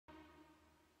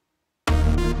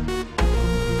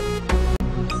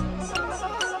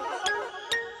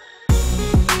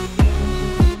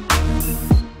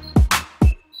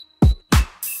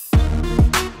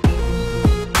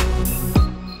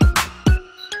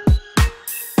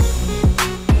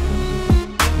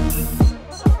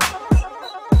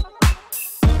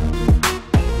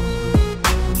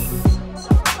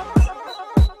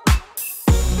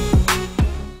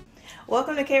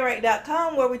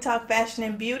KayeWright.com, where we talk fashion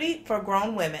and beauty for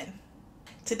grown women.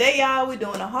 Today, y'all, we're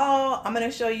doing a haul. I'm going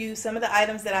to show you some of the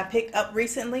items that I picked up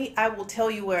recently. I will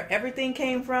tell you where everything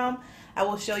came from. I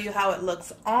will show you how it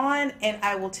looks on, and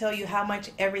I will tell you how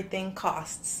much everything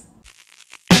costs.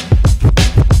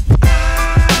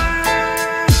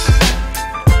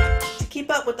 Keep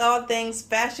up with all things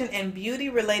fashion and beauty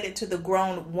related to the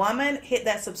grown woman, hit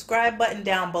that subscribe button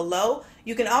down below.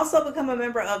 You can also become a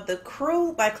member of the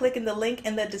crew by clicking the link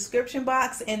in the description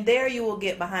box, and there you will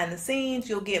get behind the scenes.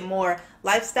 You'll get more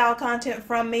lifestyle content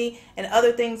from me and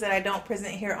other things that I don't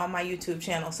present here on my YouTube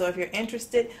channel. So if you're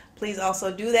interested, please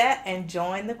also do that and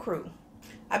join the crew.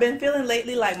 I've been feeling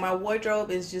lately like my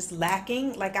wardrobe is just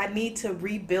lacking, like I need to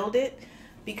rebuild it,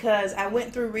 because I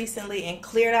went through recently and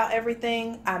cleared out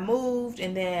everything. I moved,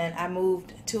 and then I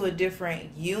moved to a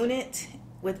different unit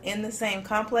within the same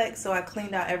complex, so I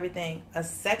cleaned out everything a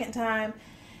second time,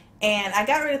 and I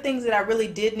got rid of things that I really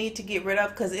did need to get rid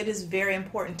of, because it is very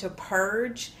important to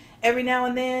purge every now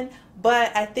and then.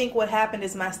 But I think what happened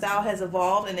is my style has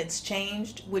evolved and it's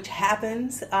changed, which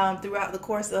happens throughout the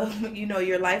course of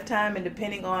your lifetime, and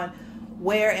depending on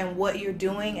where and what you're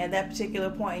doing at that particular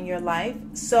point in your life.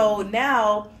 So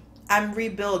now I'm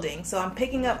rebuilding. So I'm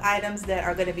picking up items that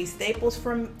are going to be staples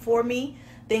for me,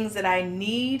 things that I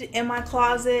need in my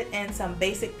closet, and some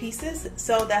basic pieces.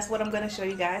 So that's what I'm going to show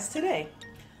you guys today.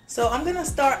 So I'm going to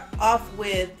start off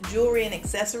with jewelry and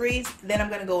accessories, then I'm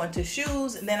going to go into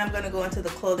shoes, and then I'm going to go into the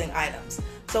clothing items.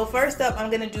 So first up,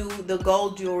 I'm going to do the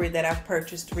gold jewelry that I've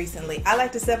purchased recently. I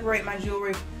like to separate my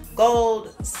jewelry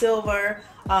gold, silver,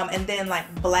 and then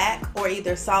like black or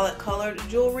either solid colored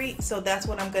jewelry. So that's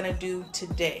what I'm gonna do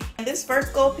today. And this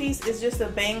first gold piece is just a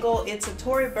bangle. It's a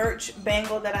Tory Burch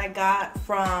bangle that I got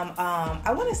from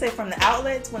I want to say from the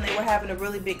outlets when they were having a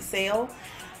really big sale.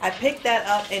 I picked that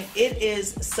up, and it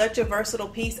is such a versatile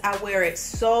piece. I wear it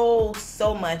so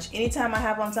much. Anytime I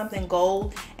have on something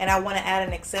gold and I want to add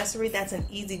an accessory, that's an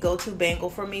easy go-to bangle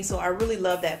for me. So I really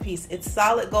love that piece. It's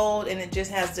solid gold, and it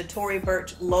just has the Tory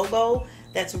Burch logo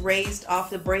that's raised off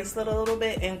the bracelet a little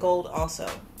bit, and gold also.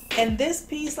 And this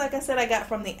piece, like I said, I got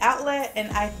from the outlet,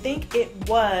 and I think it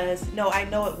was, I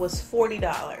know it was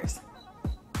 $40.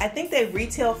 I think they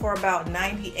retail for about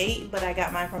 $98, but I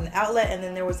got mine from the outlet, and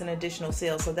then there was an additional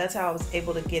sale, so that's how I was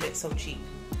able to get it so cheap.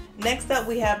 Next up,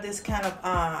 we have this kind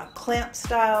of clamp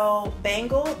style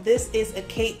bangle. This is a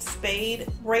Kate Spade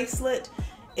bracelet.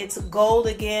 It's gold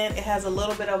again. It has a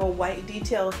little bit of a white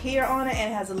detail here on it,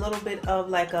 and it has a little bit of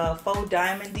like a faux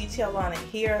diamond detail on it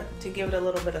here to give it a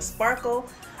little bit of sparkle.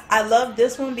 I love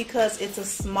this one because it's a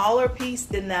smaller piece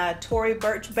than the Tory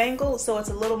Burch bangle, so it's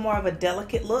a little more of a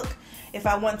delicate look. If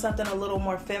I want something a little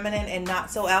more feminine and not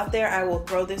so out there, I will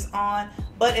throw this on.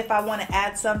 But if I want to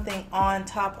add something on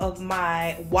top of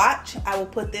my watch, I will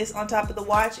put this on top of the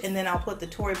watch, and then I'll put the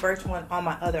Tory Burch one on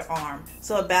my other arm,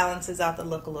 so it balances out the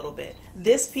look a little bit.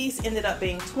 This piece ended up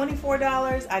being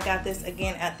 $24. I got this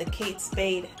again at the Kate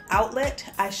Spade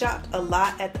outlet. I shopped a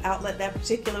lot at the outlet that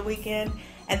particular weekend,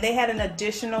 and they had an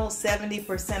additional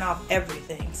 70% off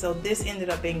everything. So this ended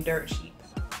up being dirt cheap.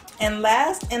 And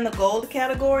last in the gold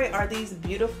category are these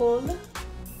beautiful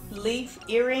leaf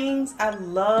earrings. I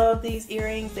love these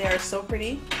earrings. They are so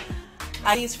pretty.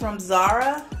 I got these from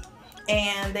Zara,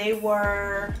 and they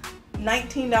were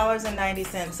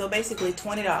 $19.90, so basically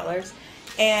 $20.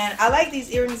 And I like these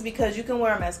earrings because you can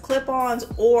wear them as clip-ons,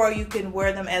 or you can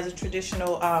wear them as a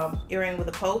traditional earring with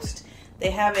a post. They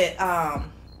have it, I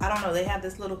don't know, they have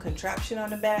this little contraption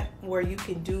on the back where you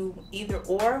can do either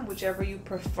or, whichever you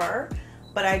prefer.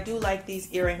 But I do like these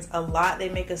earrings a lot. They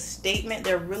make a statement.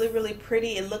 They're really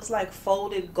pretty. It looks like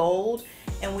folded gold,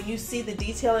 and when you see the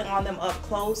detailing on them up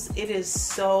close, it is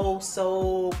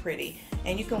so pretty.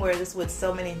 And you can wear this with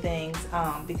so many things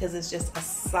because it's just a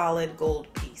solid gold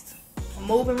piece.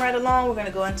 Moving right along, we're going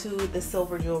to go into the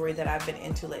silver jewelry that I've been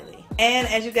into lately. And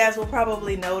as you guys will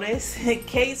probably notice,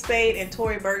 Kate Spade and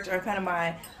Tory Burch are kind of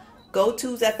my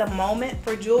go-tos at the moment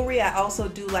for jewelry. I also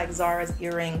do like Zara's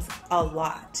earrings a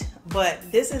lot, but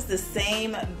this is the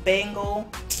same bangle.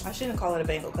 I shouldn't call it a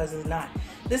bangle because it's not.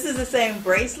 This is the same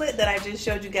bracelet that I just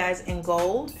showed you guys in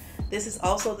gold. This is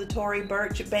also the Tory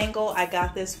Burch bangle. I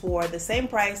got this for the same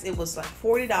price. It was like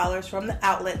 $40 from the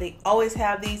outlet. They always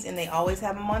have these, and they always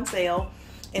have them on sale.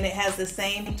 And it has the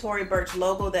same Tory Burch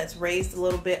logo that's raised a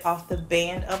little bit off the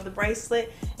band of the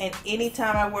bracelet. And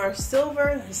anytime I wear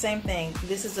silver, the same thing.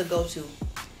 This is a go-to.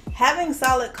 Having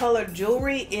solid colored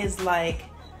jewelry is like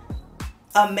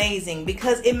amazing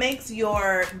because it makes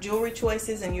your jewelry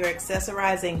choices and your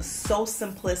accessorizing so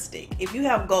simplistic. If you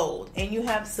have gold and you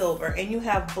have silver and you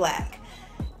have black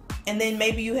and then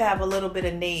maybe you have a little bit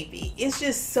of navy. It's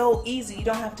just so easy. You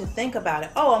don't have to think about it.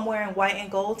 Oh, I'm wearing white and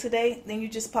gold today. Then you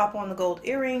just pop on the gold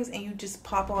earrings and you just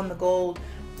pop on the gold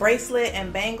bracelet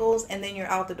and bangles, and then you're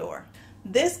out the door.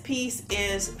 This piece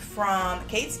is from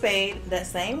Kate Spade. That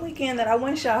same weekend that I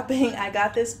went shopping, I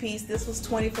got this piece. This was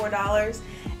 $24,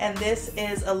 and this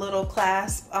is a little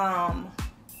clasp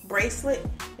bracelet.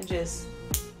 It just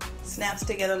snaps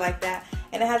together like that,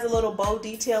 and it has a little bow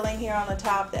detailing here on the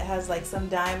top that has like some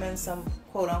diamonds, some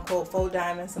quote-unquote faux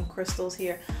diamonds, some crystals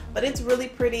here, but it's really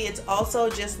pretty. It's also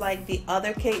just like the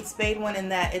other Kate Spade one in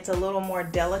that it's a little more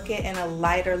delicate and a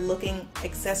lighter looking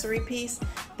accessory piece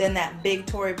than that big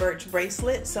Tory Burch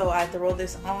bracelet. So I throw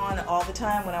this on all the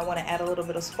time when I want to add a little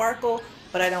bit of sparkle,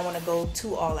 but I don't want to go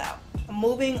too all out.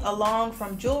 Moving along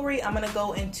from jewelry, I'm going to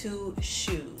go into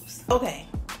shoes. Okay,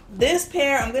 this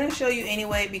pair I'm going to show you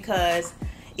anyway, because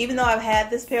even though I've had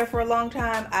this pair for a long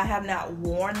time, I have not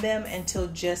worn them until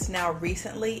just now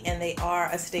recently, and they are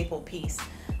a staple piece.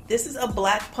 This is a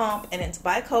black pump, and it's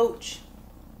by Coach.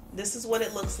 This is what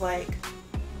it looks like.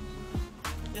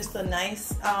 Just a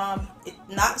nice,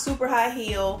 not super high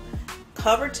heel,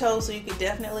 covered toe, so you could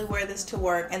definitely wear this to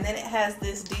work. And then it has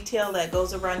this detail that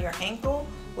goes around your ankle,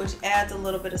 which adds a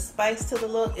little bit of spice to the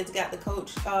look. It's got the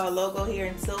Coach logo here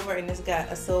in silver, and it's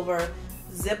got a silver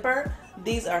zipper.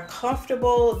 These are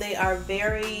comfortable. They are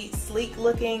very sleek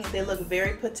looking. They look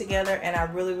very put together, and I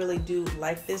really do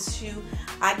like this shoe.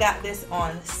 I got this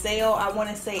on sale. I want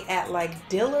to say at like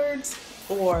Dillard's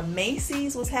or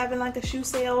Macy's was having like a shoe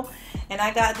sale, and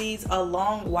I got these a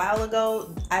long while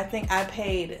ago. I think I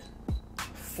paid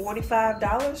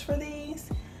 $45 for these.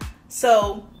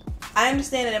 So I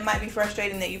understand that it might be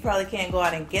frustrating that you probably can't go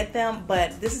out and get them,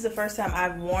 but this is the first time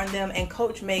I've worn them, and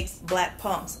Coach makes black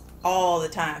pumps all the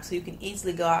time, so you can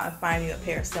easily go out and find you a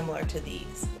pair similar to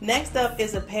these. Next up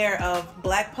is a pair of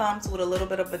black pumps with a little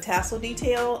bit of a tassel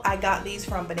detail. I got these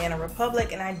from Banana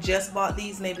Republic, and I just bought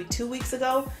these maybe 2 weeks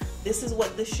ago. This is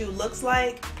what this shoe looks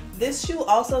like. This shoe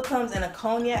also comes in a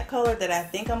cognac color that I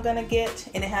think I'm gonna get,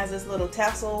 and it has this little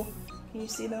tassel. Can you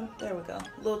see them? There we go.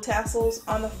 Little tassels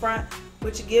on the front,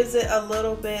 which gives it a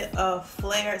little bit of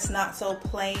flair. It's not so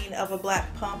plain of a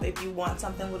black pump if you want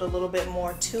something with a little bit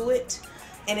more to it.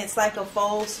 And it's like a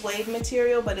faux suede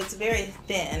material, but it's very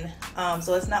thin.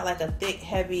 So it's not like a thick,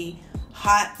 heavy,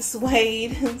 hot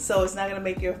suede. So it's not gonna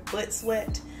make your foot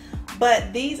sweat.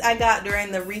 But these I got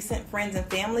during the recent Friends and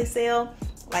Family sale.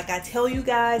 Like I tell you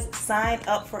guys, sign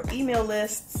up for email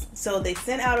lists. So they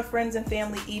sent out a Friends and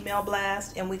Family email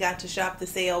blast, and we got to shop the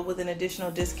sale with an additional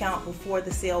discount before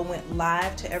the sale went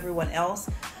live to everyone else.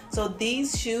 So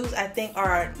these shoes I think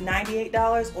are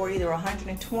 $98 or either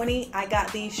 $120. I got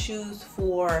these shoes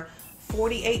for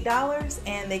 $48,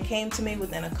 and they came to me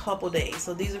within a couple days.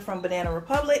 So these are from Banana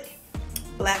Republic,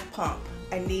 black pump.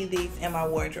 I need these in my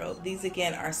wardrobe. These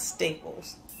again are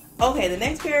staples. Okay, the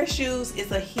next pair of shoes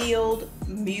is a heeled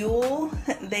mule.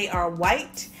 They are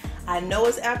white. I know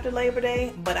it's after Labor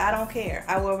Day, but I don't care.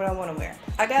 I wear what I want to wear.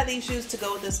 I got these shoes to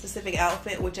go with a specific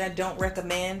outfit, which I don't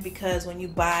recommend, because when you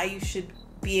buy, you should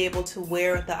be able to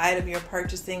wear the item you're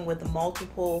purchasing with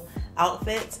multiple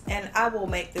outfits, and I will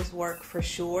make this work for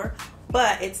sure.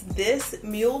 But it's this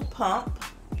mule pump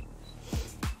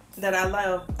that I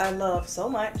love so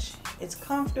much. It's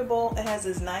comfortable. It has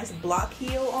this nice block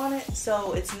heel on it,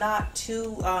 so it's not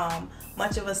too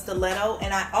much of a stiletto.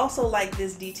 And I also like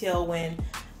this detail when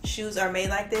shoes are made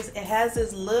like this. It has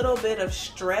this little bit of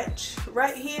stretch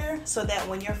right here, so that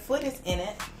when your foot is in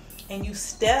it and you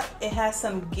step, it has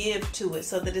some give to it,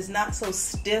 so that it's not so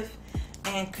stiff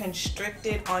and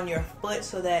constricted on your foot,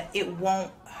 so that it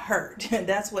won't hurt.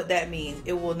 That's what that means.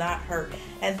 It will not hurt.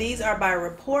 And these are by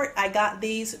Report. I got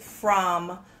these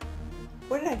from,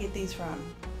 where did I get these from?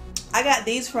 I got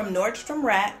these from Nordstrom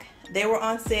Rack. They were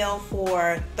on sale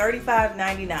for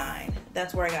 $35.99.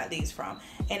 That's where I got these from.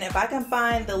 And if I can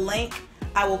find the link,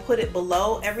 I will put it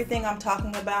below. Everything I'm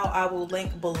talking about, I will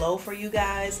link below for you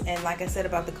guys. And like I said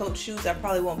about the Coach shoes, I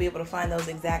probably won't be able to find those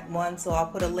exact ones, so I'll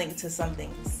put a link to something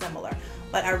similar.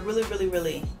 But I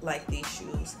really like these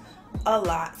shoes a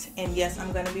lot. And yes,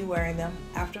 I'm going to be wearing them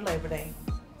after Labor Day.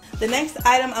 The next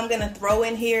item I'm going to throw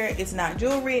in here, it's not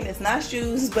jewelry and it's not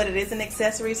shoes, but it is an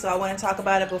accessory, so I want to talk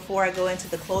about it before I go into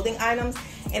the clothing items.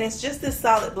 And it's just this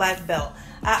solid black belt.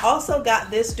 I also got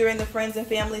this during the Friends and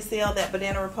Family sale that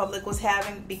Banana Republic was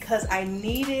having, because I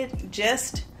needed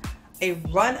just a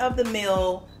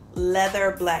run-of-the-mill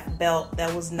leather black belt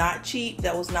that was not cheap,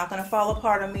 that was not going to fall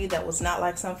apart on me, that was not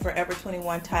like some Forever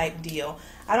 21 type deal.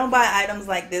 I don't buy items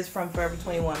like this from Forever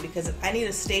 21 because if I need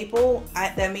a staple,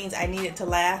 that means I need it to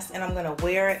last and I'm going to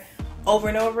wear it over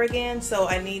and over again, so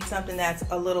I need something that's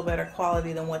a little better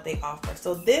quality than what they offer.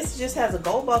 So this just has a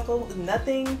gold buckle,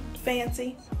 nothing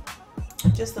fancy,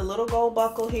 just a little gold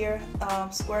buckle here,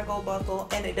 square gold buckle,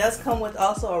 and it does come with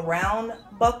also a round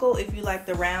buckle if you like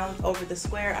the round over the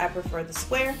square. I prefer the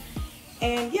square.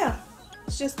 And yeah,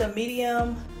 it's just a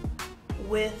medium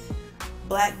with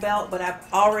black belt, but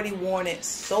I've already worn it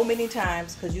so many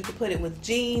times because you can put it with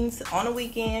jeans on a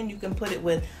weekend, you can put it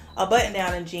with a button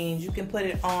down in jeans, you can put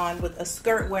it on with a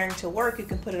skirt wearing to work, you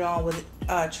can put it on with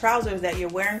trousers that you're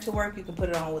wearing to work, you can put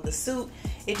it on with a suit.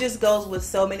 It just goes with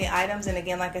so many items. And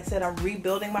again, like I said, I'm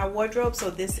rebuilding my wardrobe, so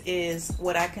this is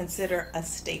what I consider a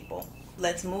staple.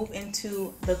 Let's move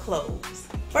into the clothes.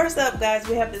 First up, guys,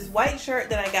 we have this white shirt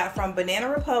that I got from Banana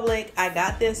Republic. I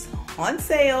got this on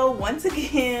sale once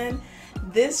again.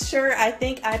 This shirt, I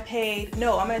think I paid,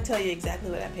 no, I'm going to tell you exactly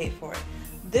what I paid for it.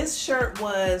 This shirt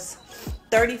was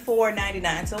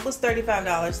 $34.99, so it was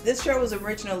 $35. This shirt was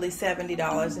originally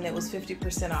 $70 and it was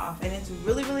 50% off, and it's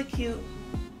really, really cute.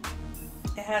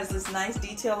 It has this nice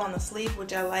detail on the sleeve,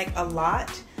 which I like a lot.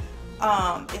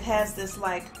 It has this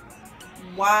like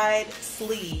wide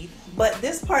sleeve, but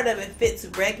this part of it fits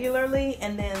regularly,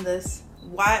 and then this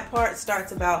wide part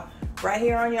starts about right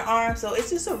here on your arm, so it's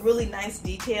just a really nice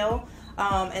detail.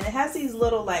 And it has these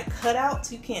little like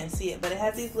cutouts, you can't see it, but it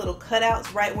has these little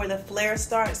cutouts right where the flare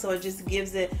starts, so it just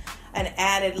gives it an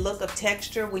added look of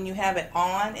texture when you have it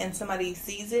on and somebody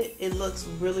sees it. It looks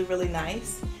really, really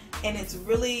nice, and it's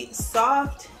really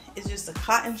soft. It's just a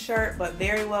cotton shirt, but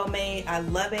very well made. I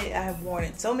love it. I have worn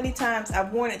it so many times.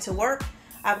 I've worn it to work.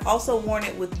 I've also worn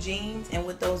it with jeans and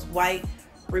with those white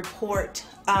Report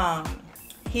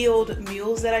heeled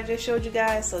mules that I just showed you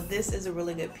guys. So this is a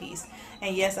really good piece.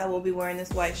 And yes, I will be wearing this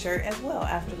white shirt as well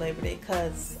after Labor Day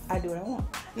because I do what I want.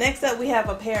 Next up, we have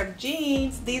a pair of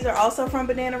jeans. These are also from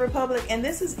Banana Republic, and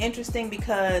this is interesting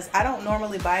because I don't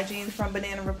normally buy jeans from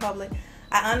Banana Republic.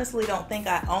 I honestly don't think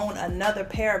I own another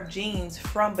pair of jeans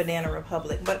from Banana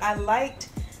Republic, but I liked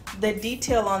the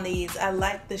detail on these. I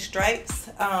liked the stripes,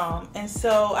 and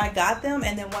so I got them,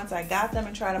 and then once I got them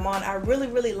and tried them on, I really,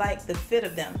 really liked the fit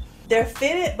of them. They're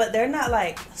fitted, but they're not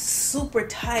like super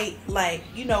tight, like,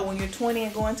 you know, when you're 20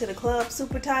 and going to the club,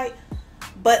 super tight,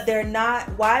 but they're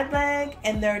not wide leg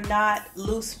and they're not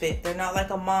loose fit. They're not like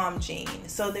a mom jean.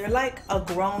 So they're like a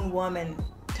grown woman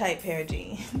type pair of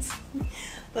jeans.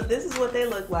 But this is what they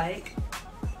look like.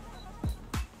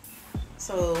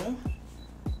 So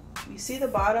you see the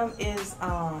bottom is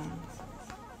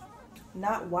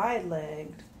not wide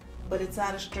legged, but it's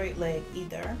not a straight leg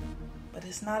either, but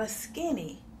it's not a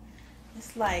skinny.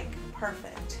 It's like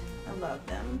perfect. I love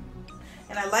them.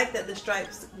 And I like that the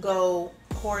stripes go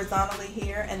horizontally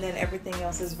here and then everything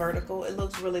else is vertical. It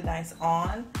looks really nice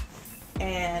on.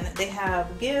 And they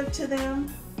have give to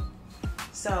them.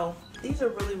 So these are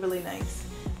really, really nice.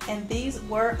 And these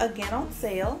were again on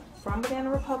sale from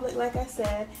Banana Republic, like I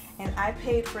said. And I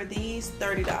paid for these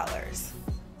 $30.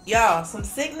 Y'all, some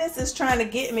sickness is trying to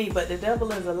get me, but the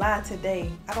devil is a lie today.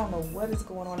 I don't know what is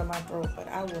going on in my throat, but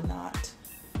I will not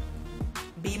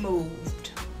be moved.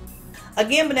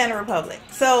 Again, Banana Republic.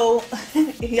 So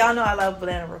y'all know I love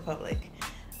Banana Republic.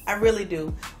 I really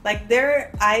do. Like,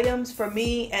 their items for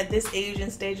me at this age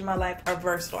and stage of my life are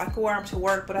versatile. I can wear them to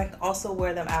work, but I can also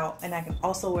wear them out, and I can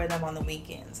also wear them on the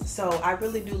weekends. So I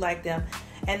really do like them.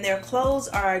 And their clothes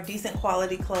are decent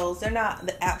quality clothes. They're not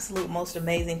the absolute most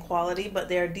amazing quality, but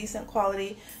they're decent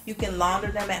quality. You can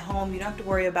launder them at home. You don't have to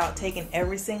worry about taking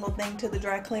every single thing to the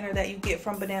dry cleaner that you get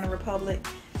from Banana Republic.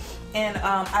 And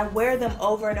I wear them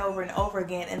over and over and over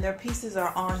again, and their pieces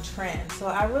are on trend. So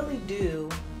I really do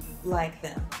like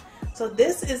them. So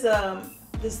this is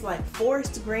this like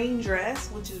forest green dress,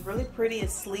 which is really pretty.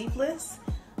 It's sleeveless,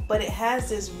 but it has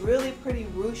this really pretty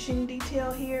ruching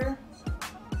detail here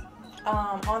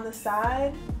on the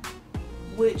side,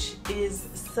 which is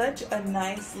such a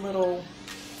nice little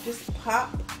just pop,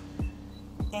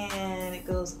 and it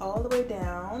goes all the way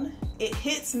down. It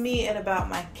hits me at about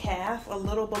my calf, a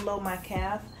little below my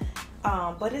calf,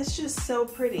 but it's just so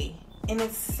pretty. And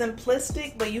it's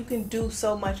simplistic, but you can do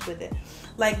so much with it.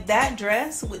 Like that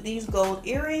dress with these gold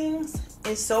earrings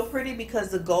is so pretty because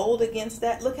the gold against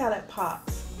that, look how that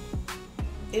pops.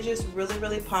 It just really,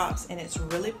 really pops, and it's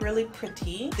really, really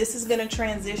pretty. This is gonna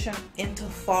transition into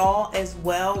fall as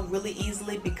well really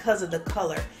easily because of the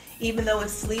color. Even though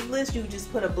it's sleeveless, you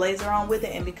just put a blazer on with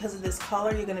it, and because of this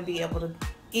color, you're gonna be able to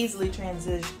easily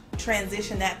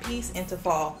transition that piece into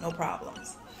fall, no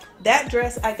problems. That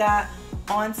dress I got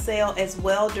on sale as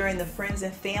well during the Friends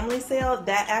and Family sale.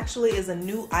 That actually is a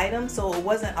new item, so it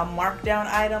wasn't a markdown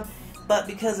item, but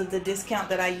because of the discount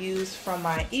that I used from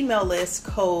my email list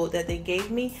code that they gave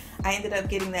me, I ended up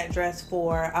getting that dress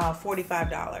for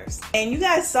 $45. And you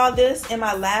guys saw this in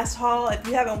my last haul. If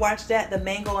you haven't watched that, the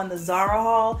Mango and the Zara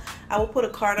haul, I will put a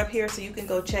card up here so you can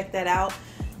go check that out.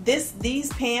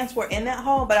 These pants were in that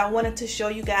haul, but I wanted to show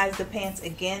you guys the pants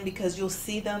again because you'll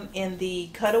see them in the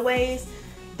cutaways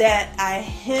that I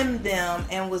hemmed them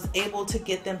and was able to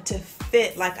get them to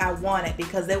fit like I wanted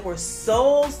because they were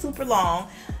so super long.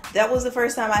 That was the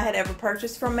first time I had ever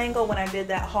purchased from Mango when I did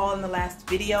that haul in the last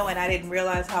video, and I didn't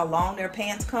realize how long their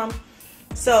pants come.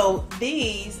 So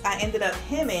these I ended up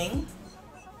hemming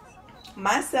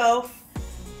myself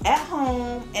at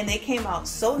home, and they came out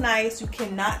so nice. You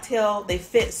cannot tell, they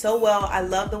fit so well. I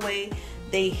love the way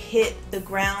they hit the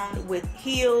ground with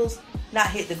heels. Not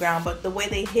hit the ground, but the way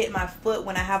they hit my foot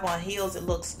when I have on heels, it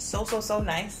looks so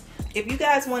nice. If you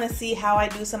guys want to see how I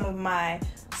do some of my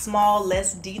small,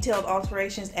 less detailed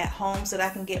alterations at home so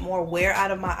that I can get more wear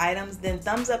out of my items, then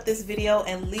thumbs up this video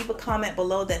and leave a comment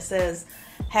below that says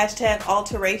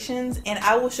 #alterations, and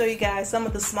I will show you guys some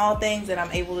of the small things that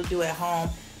I'm able to do at home.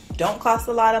 Don't cost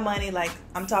a lot of money, like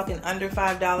I'm talking under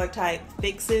 $5 type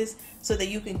fixes, so that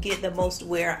you can get the most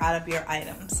wear out of your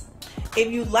items. If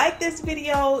you like this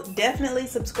video, definitely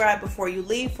subscribe before you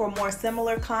leave for more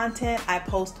similar content. I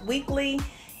post weekly.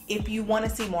 If you want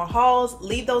to see more hauls,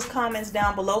 leave those comments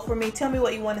down below for me. Tell me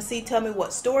what you want to see. Tell me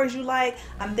what stores you like.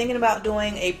 I'm thinking about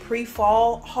doing a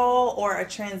pre-fall haul or a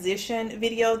transition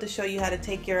video to show you how to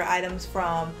take your items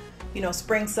from, you know,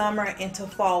 spring, summer into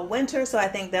fall, winter. So I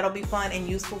think that'll be fun and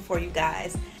useful for you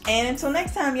guys. And until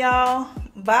next time, y'all,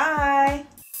 bye.